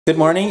Good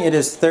morning, it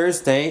is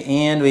Thursday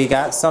and we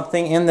got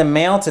something in the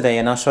mail today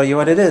and I'll show you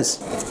what it is.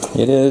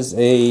 It is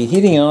a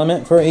heating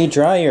element for a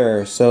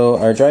dryer, so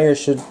our dryer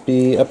should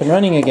be up and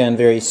running again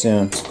very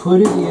soon. Let's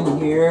put it in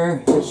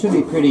here. It should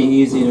be pretty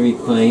easy to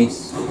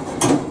replace.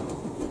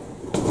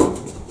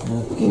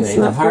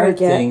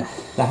 Okay,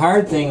 the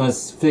hard thing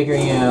was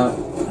figuring out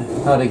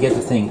how to get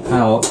the thing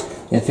out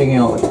and figuring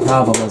out what the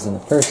problem was in the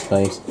first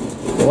place.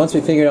 But once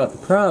we figured out the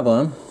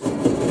problem,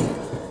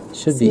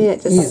 should be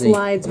it just easy.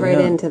 Slides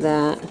right into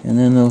that. And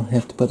then they'll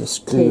have to put a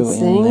screw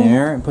in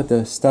there and put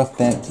the stuff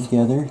back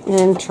together.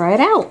 And try it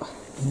out.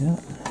 Yeah.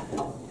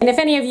 And if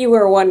any of you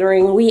were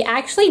wondering, we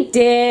actually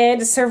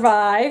did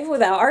survive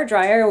without our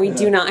dryer. We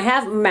do not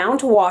have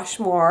Mount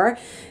Washmore.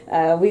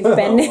 We've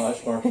been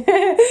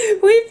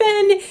we've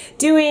been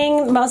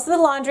doing most of the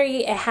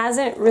laundry. It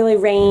hasn't really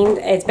rained.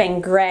 It's been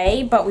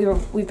gray, but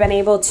we've been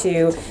able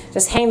to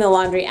just hang the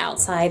laundry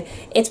outside.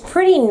 It's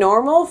pretty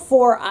normal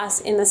for us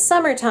in the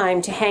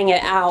summertime to hang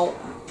it out.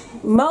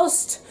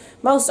 Most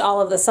all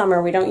of the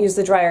summer. We don't use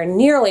the dryer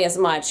nearly as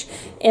much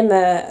in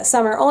the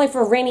summer, only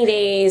for rainy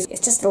days.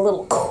 It's just a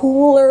little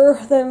cooler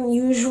than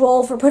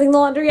usual for putting the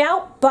laundry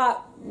out,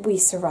 but we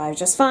survived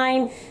just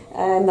fine.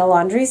 And the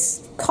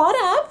laundry's caught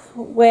up,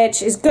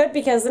 which is good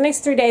because the next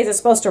 3 days it's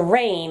supposed to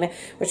rain,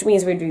 which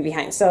means we'd be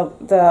behind. So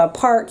the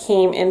part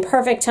came in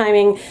perfect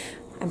timing.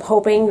 I'm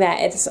hoping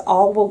that it's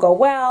all will go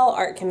well.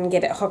 Art can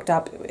get it hooked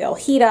up, it'll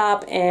heat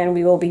up, and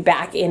we will be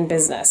back in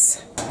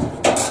business.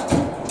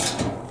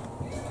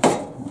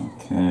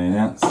 Okay,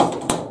 that's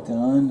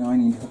done. Now I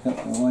need to hook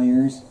up the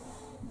wires.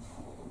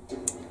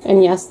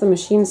 And yes, the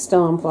machine's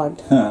still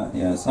unplugged.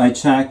 Yes, I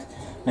checked.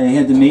 I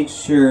had to make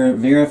sure,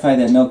 verify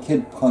that no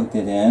kid plugged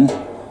it in,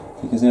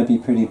 because that'd be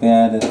pretty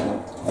bad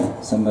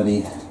if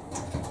somebody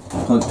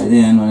plugged it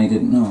in when I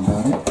didn't know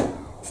about it.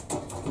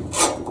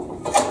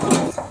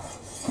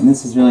 And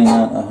this is really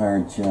not a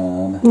hard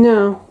job.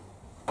 No.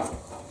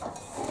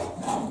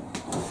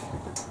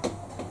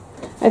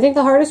 I think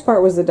the hardest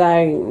part was the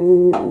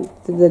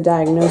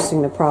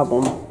diagnosing the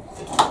problem.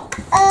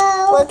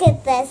 Oh, look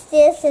at this.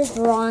 This is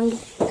wrong.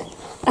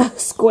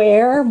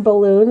 Square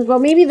balloons. Well,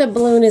 maybe the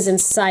balloon is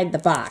inside the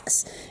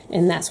box,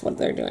 and that's what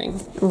they're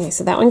doing. Okay,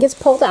 so that one gets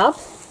pulled up.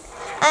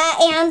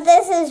 And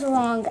this is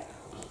wrong.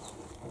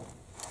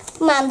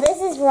 Mom, this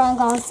is wrong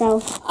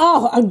also.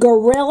 Oh, a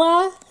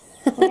gorilla?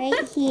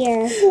 Right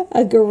here.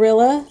 A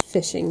gorilla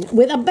fishing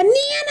with a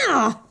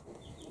banana.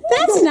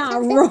 That's not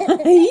right. Well,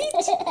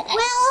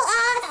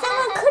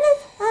 someone could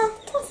have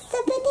tossed a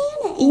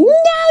banana. No,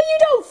 you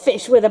don't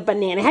fish with a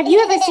banana. Have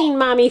you ever seen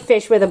Mommy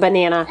fish with a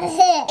banana?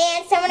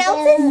 And someone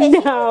else is fishing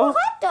with a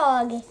hot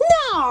dog.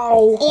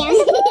 No.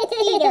 And a bird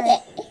feeder.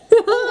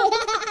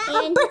 A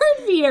bird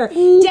feeder.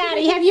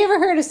 Daddy, have you ever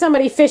heard of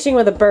somebody fishing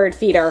with a bird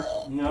feeder?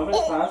 No, but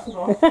it's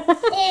possible.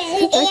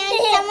 And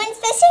someone's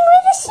fishing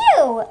with a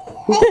shoe.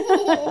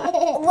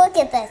 Look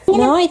at this.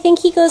 No, I think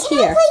he goes Can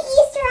here. I play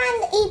Easter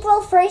on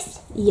April 1st?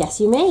 Yes,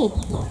 you may.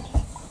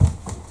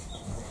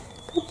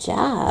 Good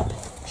job.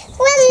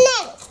 What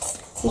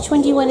next? Which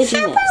one do you want to do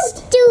How next?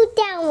 about do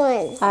that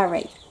one? All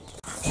right.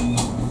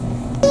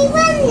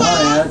 Oh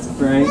yeah, that's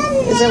great.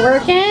 Is it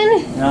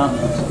working? No.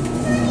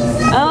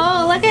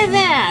 Oh, look at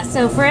that.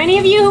 So for any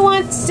of you who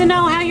wants to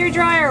know how your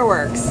dryer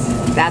works,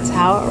 that's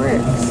how it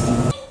works.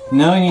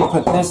 Now I need to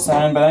put this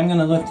on, but I'm going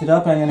to lift it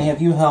up. I'm going to have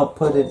you help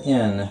put it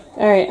in.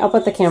 All right, I'll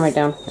put the camera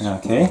down.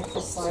 Okay.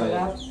 Slide it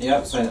up.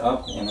 Yep, slide it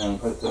up and then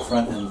put the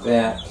front and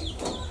back.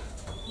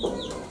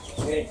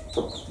 Okay.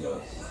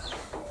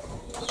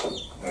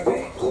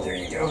 Okay, there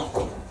you go. I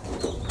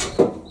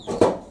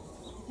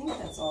think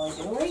that's all I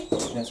do, right?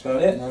 That's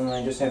about it. And then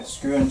I just have to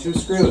screw in 2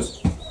 screws.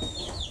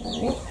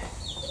 All right.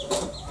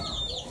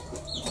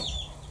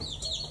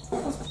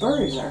 Those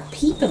birds are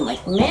peeping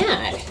like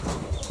mad.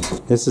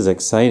 This is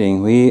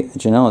exciting.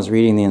 Janelle is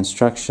reading the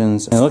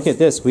instructions. And look at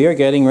this. We are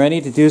getting ready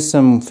to do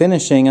some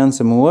finishing on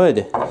some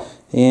wood.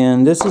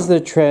 And this is the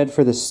tread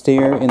for the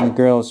stair in the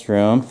girls'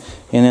 room.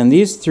 And then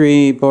these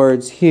 3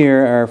 boards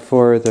here are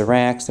for the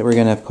racks that we're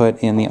going to put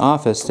in the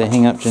office to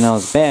hang up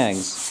Janelle's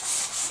bags.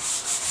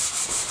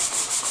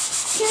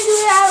 Can you do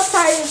it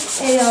outside?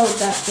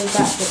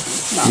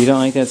 You don't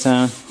like that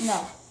sound?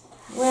 No.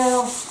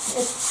 Well,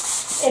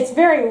 it's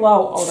very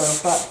low odor,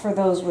 but for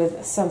those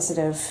with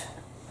sensitive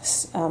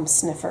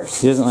sniffers.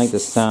 She doesn't like the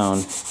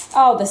sound.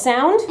 Oh, the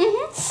sound?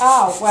 Mm-hmm.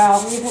 Oh,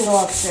 well, you can go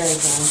upstairs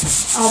then.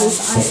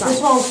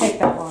 This won't take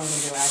that long to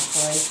do,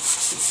 actually.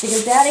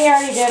 Because Daddy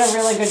already did a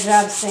really good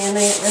job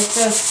sanding it. Let's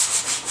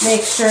just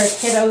make sure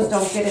kiddos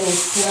don't get any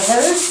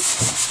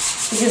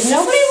slivers. Because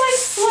nobody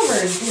likes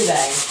slivers, do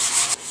they?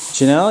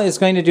 Janelle is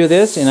going to do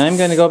this, and I'm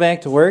going to go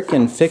back to work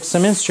and fix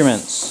some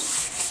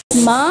instruments.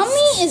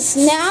 Mommy is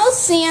now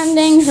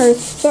sanding her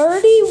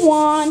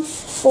 31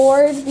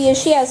 board because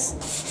she has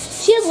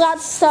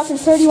lots of stuff, and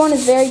 31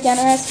 is very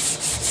generous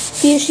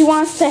because she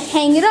wants to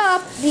hang it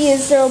up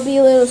because there will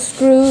be little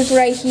screws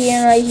right here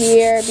and right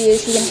here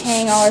because she can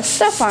hang all her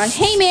stuff on.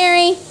 Hey,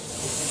 Mary.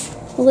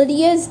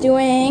 Lydia's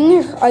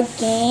doing a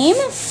game,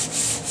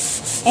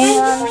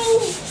 and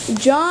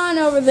John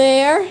over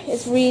there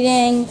is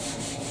reading,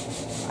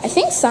 I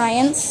think,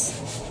 science.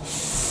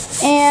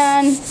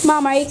 And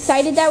Mom, are you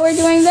excited that we're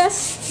doing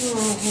this?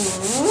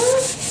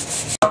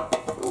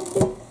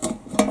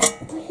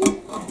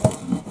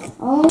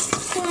 Oh,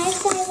 can I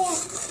try that?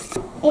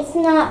 It's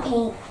not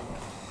pink.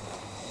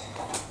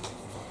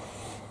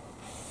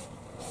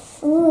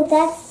 Ooh,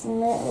 that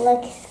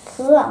looks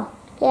cool.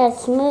 Yeah,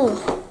 it's smooth.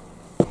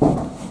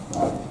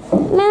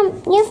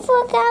 Mom, you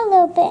forgot a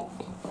little bit.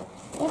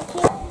 If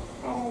you, I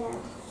don't know.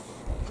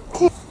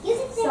 You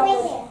can sit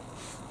right there.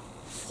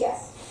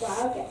 Yes.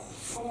 Wow,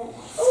 yes. I don't know.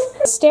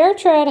 The stair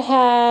tread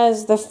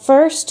has the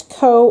first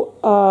coat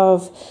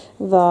of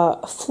the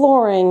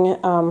flooring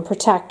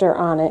protector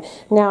on it.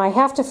 Now I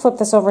have to flip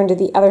this over into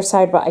the other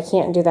side, but I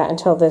can't do that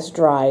until this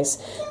dries.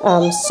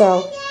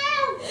 So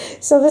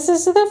this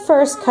is the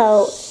first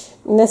coat,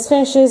 and this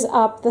finishes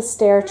up the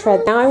stair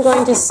tread. Now I'm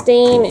going to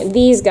stain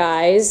these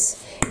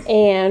guys,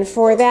 and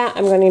for that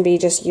I'm going to be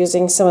just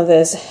using some of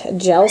this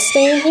gel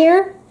stain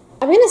here.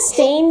 I'm going to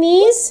stain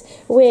these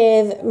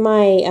with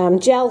my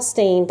gel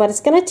stain, but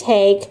it's going to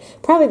take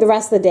probably the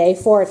rest of the day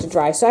for it to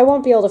dry. So I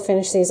won't be able to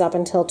finish these up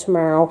until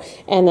tomorrow,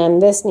 and then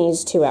this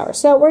needs 2 hours.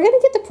 So we're going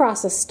to get the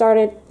process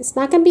started. It's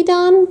not going to be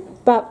done,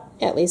 but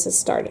at least it's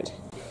started.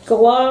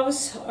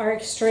 Gloves are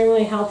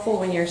extremely helpful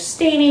when you're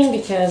staining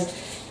because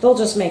they'll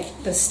just make,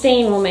 the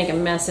stain will make a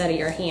mess out of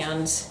your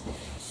hands.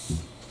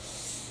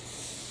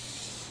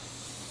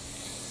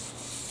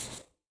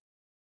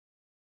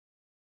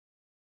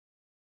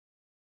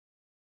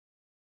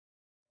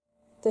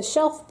 The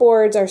shelf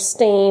boards are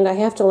stained. I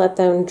have to let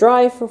them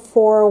dry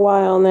for a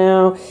while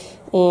now,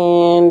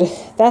 and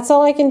that's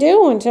all I can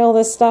do until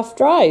this stuff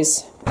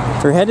dries.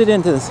 We're headed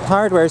into this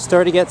hardware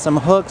store to get some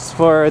hooks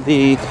for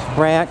the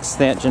racks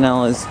that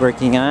Janelle is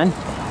working on.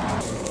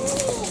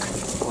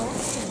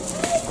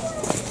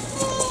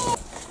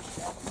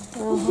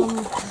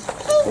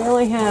 We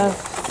only have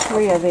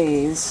 3 of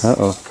these.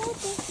 Uh-oh.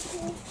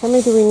 How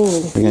many do we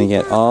need? We're going to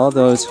get all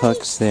those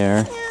hooks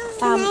there.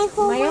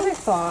 My other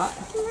thought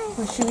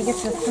was, should we get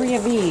the 3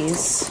 of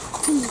these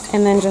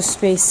and then just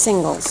space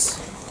singles?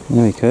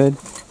 Yeah, we could.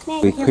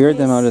 We cleared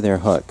them out of their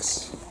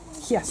hooks.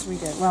 Yes, we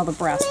did. Well, the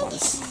brass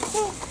ones.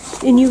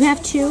 And you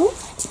have 2,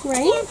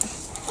 right?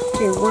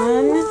 Okay,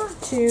 1,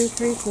 2,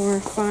 3, 4,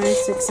 5,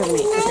 6, 7, 8.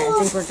 Okay, I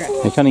think we're good.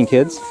 Are you counting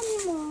kids?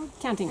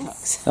 Counting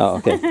hooks. Oh,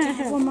 okay.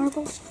 One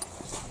marble.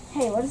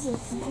 Hey, what is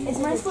this? Is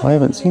my foot? Well, I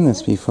haven't seen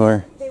this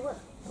before.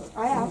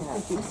 I have.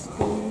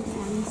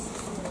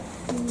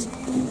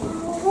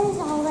 There's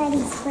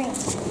already spring.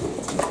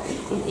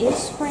 It is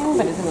spring,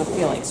 but it doesn't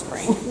feel like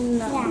spring.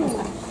 No.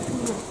 Yeah.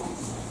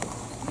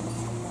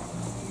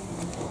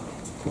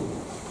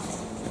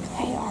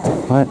 Hey,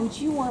 Art, What? would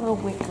you want a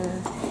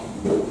wicker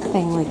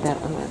thing like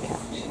that on our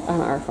couch,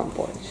 on our front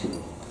porch?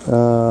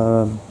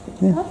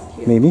 Yeah,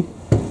 maybe.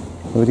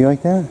 Would you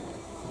like that?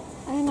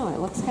 I don't know, it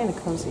looks kind of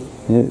cozy.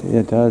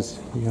 It does.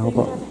 You have a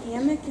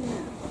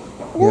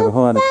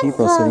whole lot of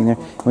people sitting there.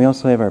 We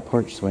also have our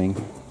porch swing.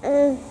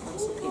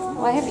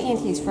 Well, I have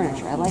Auntie's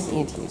furniture. I like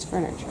Auntie's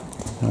furniture.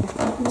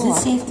 Is it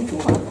safe to go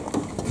up?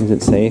 Is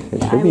it safe?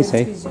 It should be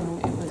safe. Presume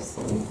it was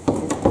safe.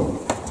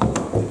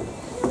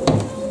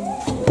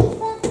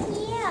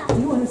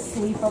 You want to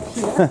sleep up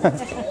here?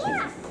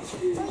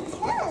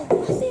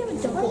 We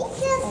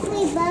can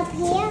sleep up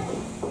here.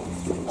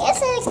 It's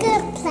a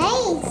good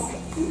place.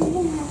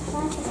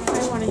 I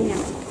want a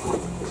hammock.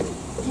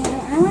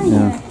 I want a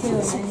hammock too.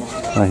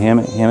 A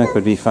hammock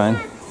would be fun.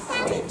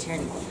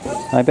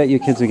 I bet you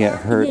kids would get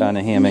hurt on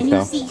a hammock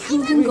though. See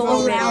who can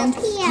go around?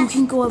 Who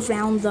can go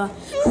around the?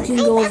 Who can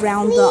go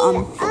around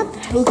the?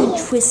 Who can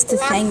twist the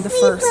thing the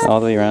first? All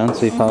the way around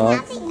so you fall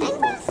out?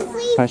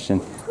 Question.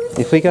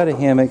 If we got a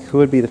hammock, who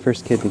would be the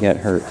first kid to get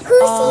hurt? Who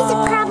sees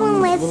a problem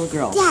with little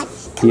girl. Dad?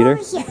 Peter?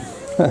 Come over here.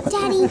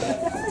 Daddy,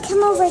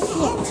 come over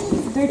here.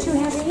 They're too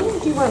heavy?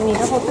 Do you want me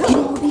to hold them? It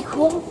would be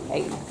cool.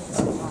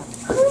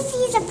 Who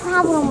sees a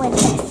problem with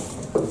this?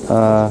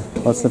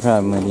 What's the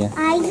problem with you?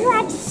 You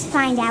have to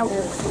find out.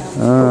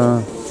 I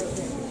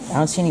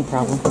don't see any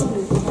problem.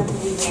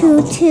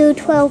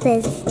 212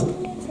 is.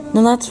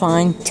 No, that's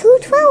fine.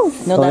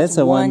 212. No, Oh, that's it's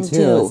a 1, 2.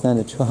 2. It's not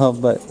a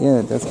 12, but yeah,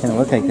 it does kind of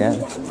look like that.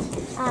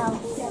 Oh.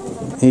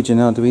 Hey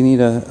Janelle, do we need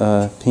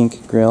a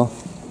pink grill?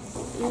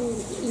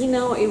 You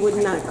know, it would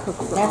not cook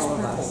for all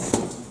of us.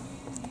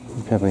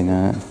 Probably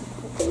not.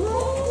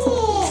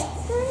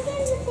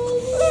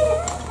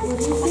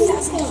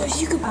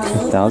 You could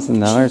build.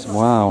 $1,000?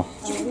 Wow.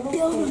 You could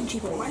build one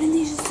cheaper. Why didn't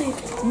they just say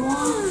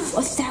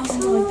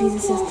 $1,000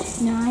 piece that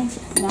says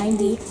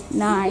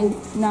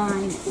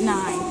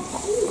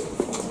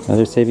 $999.99? Now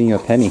they're saving you a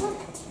penny.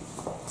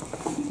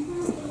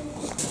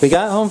 We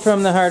got home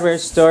from the hardware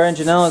store and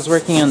Janelle is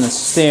working on the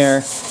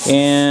stair,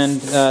 and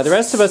the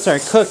rest of us are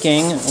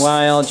cooking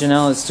while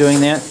Janelle is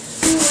doing that.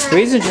 The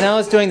reason Janelle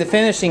is doing the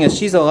finishing is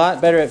she's a lot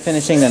better at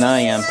finishing than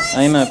I am.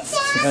 I'm a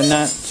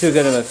not too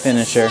good of a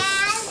finisher.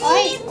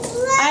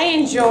 I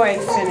enjoy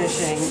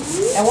finishing,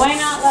 and why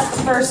not let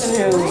the person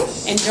who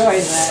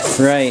enjoys it?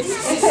 Right.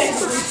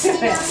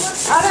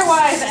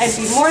 Otherwise, I'd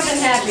be more than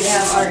happy to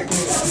have Art do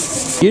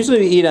this.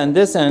 Usually we eat on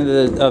this end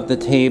of the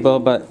table,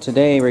 but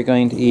today we're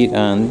going to eat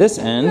on this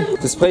end.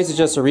 This place is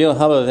just a real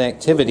hub of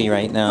activity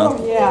right now.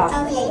 Oh,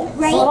 yeah. Okay, It's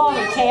right a little on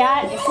now. the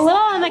chaotic, it's a little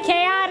on the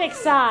chaotic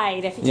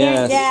side if you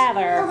can't gather.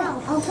 Can I have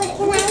a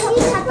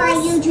cup or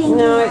are you drinking?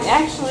 No,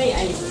 actually,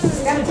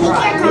 it's gotta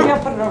dry. Maybe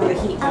I'll put it over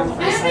the heat pump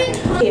for a second.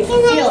 If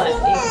you feel it,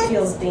 it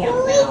feels damp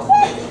now.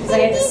 Because I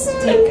had to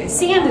I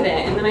sanded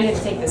it, and then I had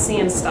to take the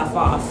sand stuff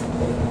off.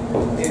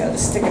 Maybe I'll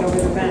just stick it over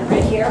the vent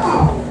right here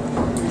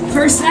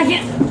for a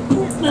second.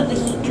 Let the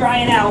heat dry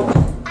it out.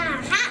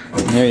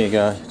 There you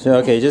go. So,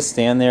 okay, just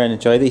stand there and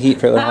enjoy the heat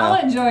for a little I'll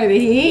while. enjoy the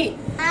heat.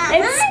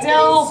 It's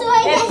still,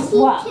 it's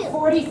what,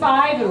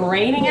 45 and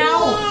raining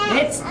out?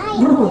 It's a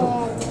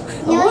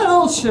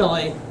little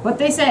chilly. What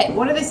do they say?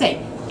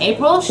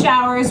 April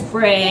showers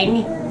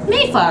bring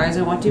Mayflowers.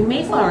 And what do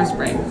Mayflowers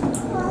bring?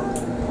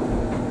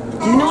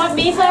 Do you know what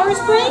Mayflowers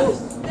bring?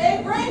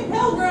 They bring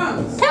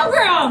pilgrims.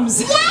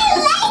 Pilgrims!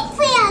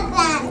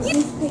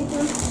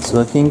 It's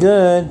looking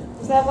good.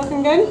 Is that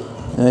looking good?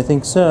 I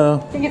think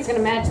so. I think it's going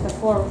to match the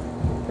floor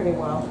pretty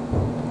well.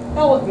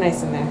 It'll look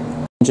nice in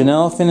there.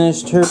 Janelle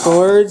finished her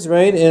boards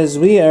right as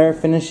we are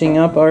finishing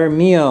up our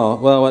meal.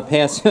 Well,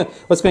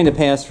 what's going to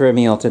pass for a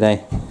meal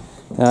today?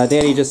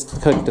 Daddy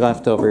just cooked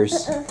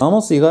leftovers.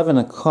 Almost 11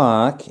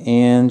 o'clock,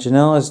 and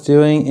Janelle is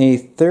doing a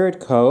third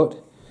coat.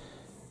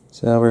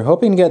 So we're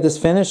hoping to get this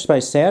finished by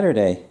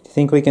Saturday. Do you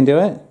think we can do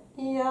it?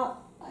 Yeah,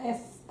 if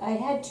I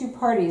had 2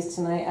 parties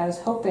tonight, I was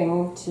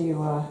hoping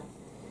to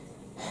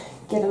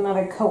get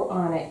another coat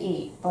on at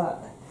 8,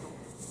 but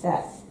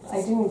that I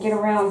didn't get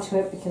around to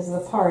it because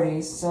of the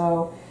parties.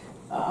 So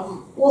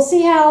we'll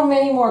see how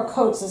many more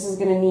coats this is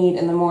going to need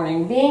in the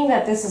morning. Being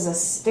that this is a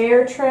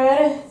stair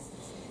tread,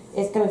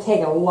 it's going to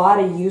take a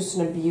lot of use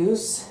and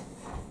abuse.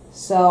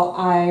 So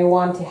I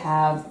want to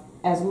have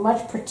as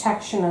much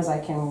protection as I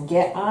can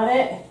get on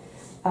it.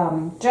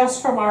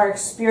 Just from our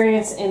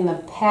experience in the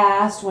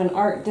past when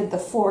Art did the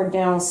floor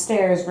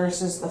downstairs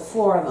versus the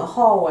floor in the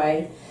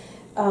hallway,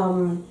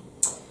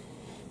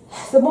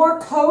 the more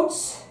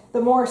coats,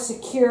 the more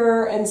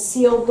secure and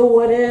sealed the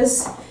wood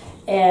is,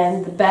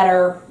 and the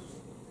better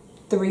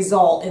the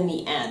result in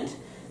the end.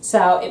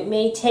 So it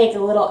may take a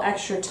little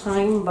extra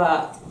time,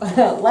 but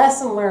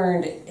lesson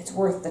learned, it's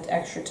worth the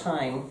extra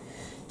time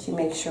to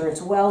make sure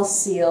it's well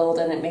sealed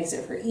and it makes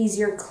it for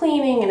easier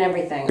cleaning and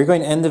everything. We're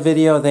going to end the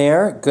video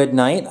there. Good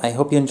night. I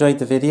hope you enjoyed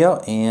the video,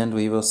 and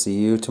we will see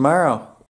you tomorrow.